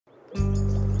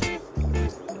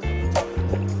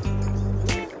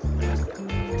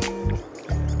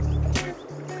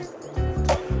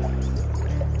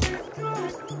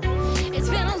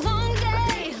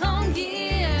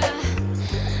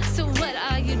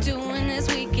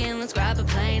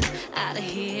out of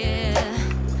here.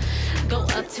 Go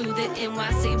up to the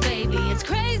NYC, baby, it's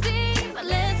crazy, but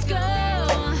let's go.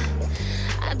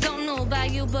 I don't know about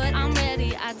you, but I'm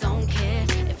ready. I don't care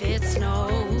if it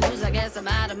snows. I guess I'm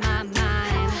out of my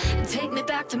mind. Take me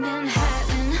back to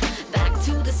Manhattan, back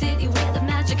to the city where the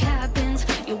magic happens.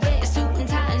 You wear your suit and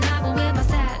tie and I will wear my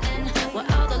satin. Where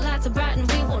all the lights are bright and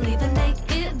we won't even make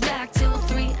it back till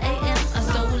 3 a.m. I'm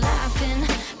so laughing,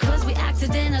 cause we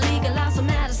accidentally got lost on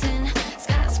Madison.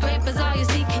 Skyscrapers all you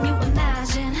see, can you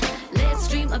imagine? Let's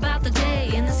dream about the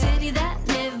day in the city that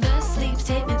never sleeps.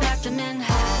 Take me back to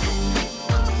Manhattan.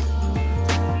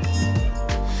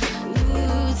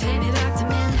 Ooh, take me back to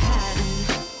Manhattan.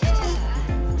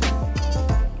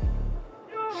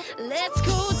 Let's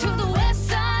go to the west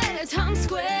side of Times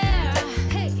Square.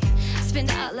 Hey,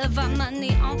 spend all of our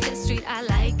money on Fifth Street. I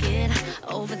like it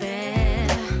over there.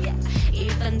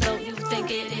 Even though you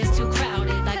think it is too